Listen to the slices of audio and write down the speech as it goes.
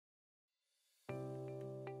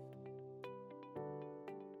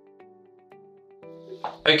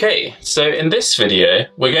Okay, so in this video,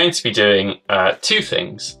 we're going to be doing two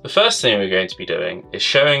things. The first thing we're going to be doing is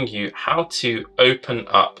showing you how to open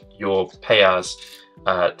up your Payaz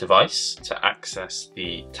device to access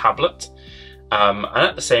the tablet. And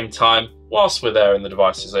at the same time, whilst we're there and the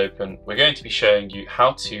device is open, we're going to be showing you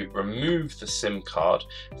how to remove the SIM card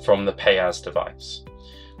from the Payaz device.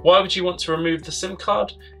 Why would you want to remove the SIM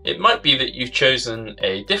card? It might be that you've chosen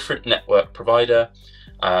a different network provider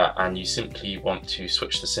and you simply want to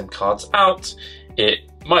switch the SIM cards out.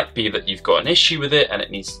 It might be that you've got an issue with it and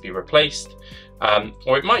it needs to be replaced.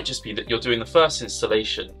 Or it might just be that you're doing the first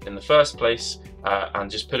installation in the first place and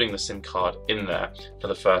just putting the SIM card in there for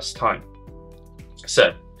the first time.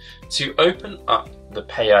 So, to open up the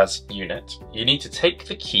Payaz unit, you need to take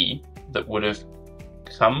the key that would have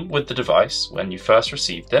come with the device when you first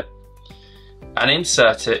received it and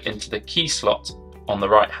insert it into the key slot on the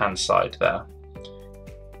right hand side there.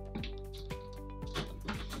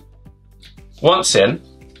 Once in,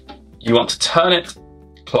 you want to turn it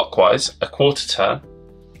clockwise, a quarter turn,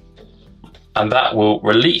 and that will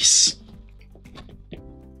release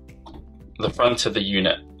the front of the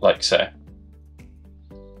unit like so.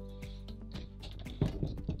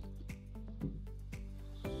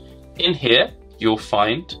 In here, you'll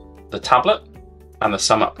find the tablet and the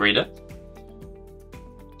sum-up reader.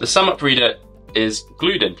 The sum-up reader is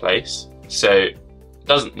glued in place, so it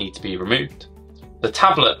doesn't need to be removed. The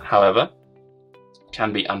tablet, however,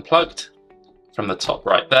 can be unplugged from the top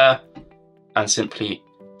right there and simply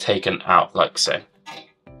taken out like so.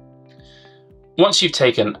 Once you've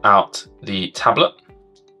taken out the tablet,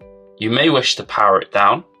 you may wish to power it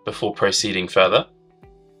down before proceeding further.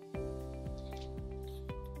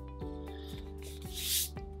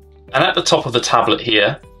 And at the top of the tablet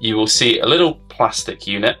here, you will see a little plastic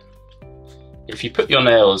unit. If you put your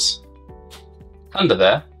nails under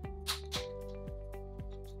there,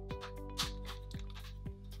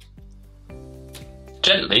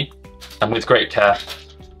 gently and with great care,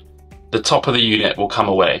 the top of the unit will come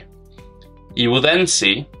away. You will then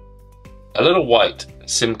see a little white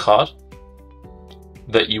SIM card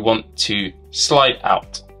that you want to slide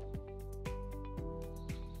out.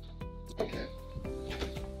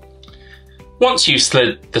 Once you've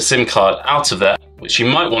slid the SIM card out of there, which you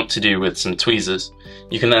might want to do with some tweezers,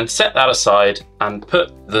 you can then set that aside and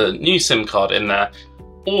put the new SIM card in there.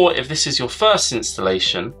 Or if this is your first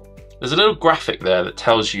installation, there's a little graphic there that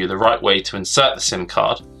tells you the right way to insert the SIM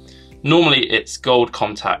card. Normally it's gold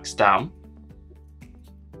contacts down,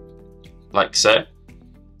 like so.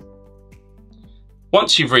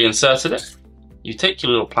 Once you've reinserted it, you take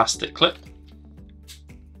your little plastic clip,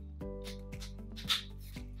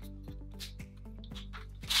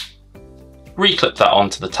 reclip that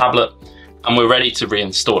onto the tablet, and we're ready to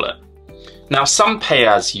reinstall it. Now, some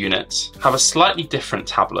Payaz units have a slightly different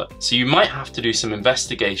tablet, so you might have to do some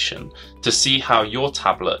investigation to see how your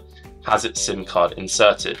tablet has its SIM card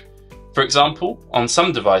inserted. For example, on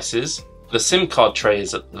some devices, the SIM card tray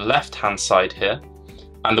is at the left-hand side here,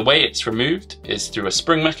 and the way it's removed is through a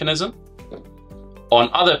spring mechanism. On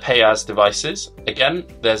other Payaz devices, again,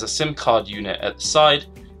 there's a SIM card unit at the side,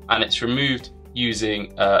 and it's removed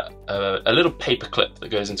using a little paper clip that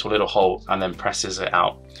goes into a little hole and then presses it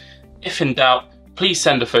out. If in doubt, please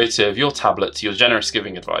send a photo of your tablet to your generous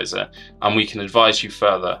giving advisor and we can advise you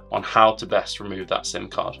further on how to best remove that SIM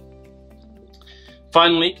card.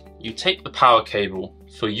 Finally, you take the power cable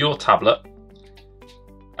for your tablet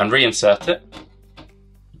and reinsert it,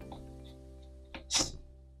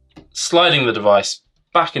 sliding the device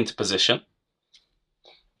back into position.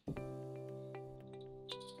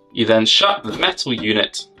 You then shut the metal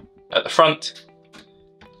unit at the front,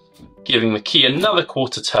 giving the key another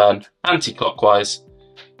quarter turn anti-clockwise,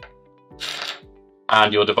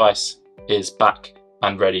 and your device is back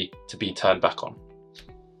and ready to be turned back on.